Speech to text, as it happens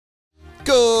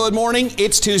Good morning.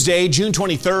 It's Tuesday, June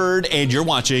 23rd, and you're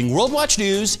watching World Watch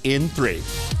News in 3.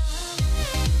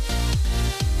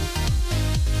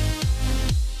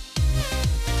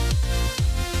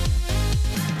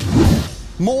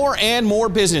 More and more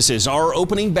businesses are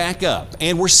opening back up,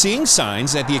 and we're seeing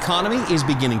signs that the economy is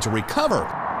beginning to recover.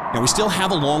 Now, we still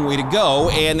have a long way to go,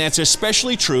 and that's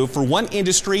especially true for one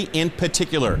industry in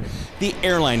particular, the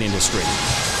airline industry.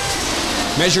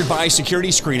 Measured by security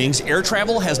screenings, air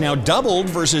travel has now doubled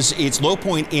versus its low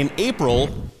point in April,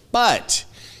 but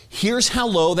here's how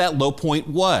low that low point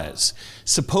was.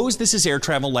 Suppose this is air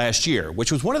travel last year,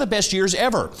 which was one of the best years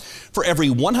ever. For every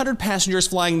 100 passengers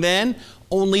flying then,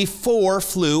 only 4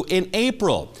 flew in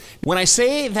April. When I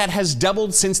say that has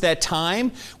doubled since that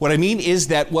time, what I mean is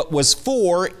that what was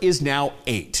 4 is now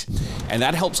 8. And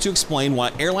that helps to explain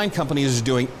why airline companies are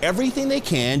doing everything they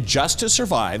can just to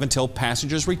survive until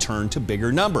passengers return to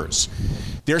bigger numbers.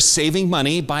 They're saving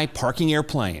money by parking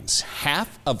airplanes.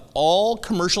 Half of all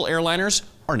commercial airliners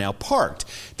are now parked.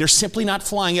 They're simply not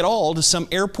flying at all to some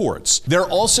airports. They're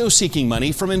also seeking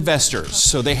money from investors,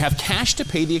 so they have cash to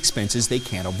pay the expenses they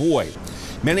can't avoid.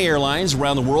 Many airlines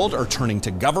around the world are turning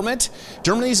to government.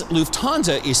 Germany's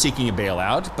Lufthansa is seeking a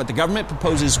bailout, but the government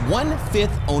proposes 1/5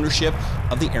 ownership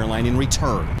of the airline in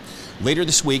return. Later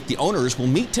this week, the owners will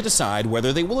meet to decide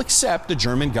whether they will accept the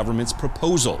German government's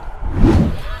proposal.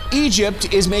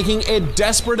 Egypt is making a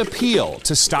desperate appeal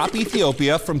to stop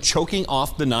Ethiopia from choking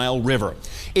off the Nile River.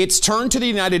 It's turned to the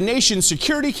United Nations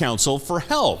Security Council for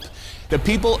help. The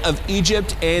people of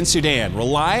Egypt and Sudan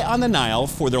rely on the Nile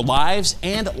for their lives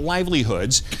and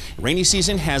livelihoods. Rainy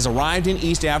season has arrived in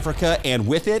East Africa, and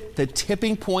with it, the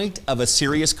tipping point of a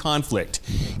serious conflict.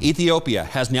 Ethiopia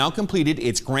has now completed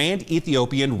its Grand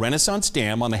Ethiopian Renaissance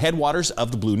Dam on the headwaters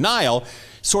of the Blue Nile,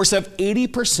 source of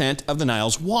 80% of the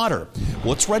Nile's water.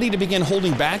 Well, it's ready to begin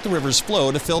holding back the river's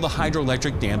flow to fill the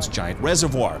hydroelectric dam's giant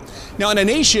reservoir. Now, in a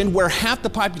nation where half the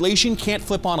population can't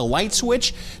flip on a light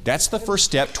switch, that's the first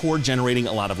step toward generating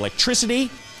a lot of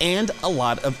electricity and a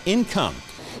lot of income.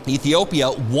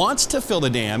 Ethiopia wants to fill the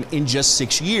dam in just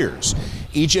 6 years.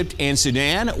 Egypt and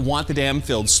Sudan want the dam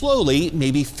filled slowly,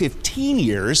 maybe 15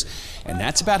 years, and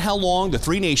that's about how long the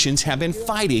three nations have been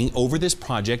fighting over this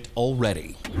project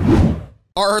already.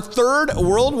 Our third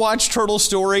World Watch Turtle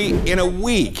story in a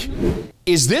week.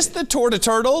 Is this the Tour de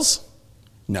Turtles?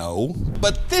 No,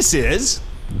 but this is.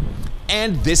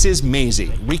 And this is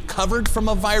Maisey, recovered from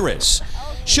a virus.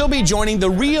 She'll be joining the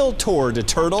real Tour de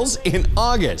Turtles in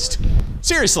August.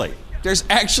 Seriously, there's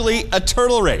actually a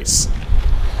turtle race.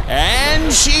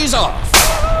 And she's off.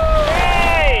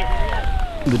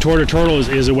 The Tour de Turtles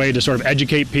is a way to sort of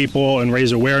educate people and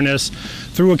raise awareness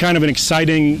through a kind of an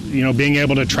exciting, being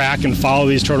able to track and follow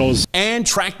these turtles. And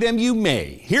track them you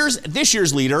may. Here's this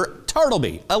year's leader,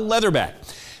 Turtleby, a leatherback.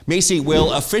 Maisey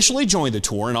will officially join the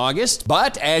tour in August,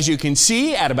 but as you can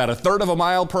see, at about 1/3 of a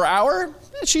mile per hour,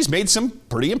 she's made some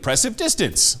pretty impressive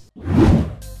distance.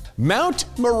 Mount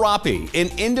Merapi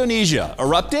in Indonesia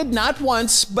erupted not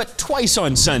once, but twice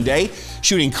on Sunday,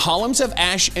 shooting columns of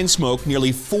ash and smoke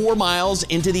nearly 4 miles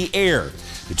into the air.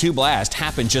 The two blasts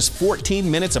happened just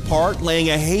 14 minutes apart, laying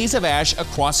a haze of ash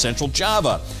across central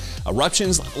Java.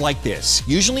 Eruptions like this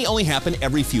usually only happen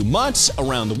every few months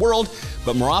around the world,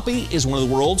 but Merapi is one of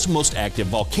the world's most active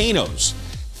volcanoes.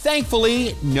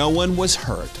 Thankfully, no one was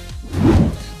hurt.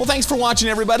 Well, thanks for watching,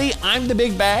 everybody. I'm the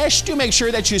Big Bash. Do make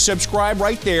sure that you subscribe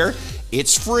right there.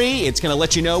 It's free. It's going to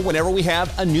let you know whenever we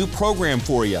have a new program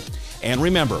for you. And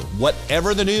remember,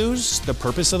 whatever the news, the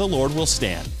purpose of the Lord will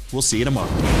stand. We'll see you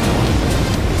tomorrow.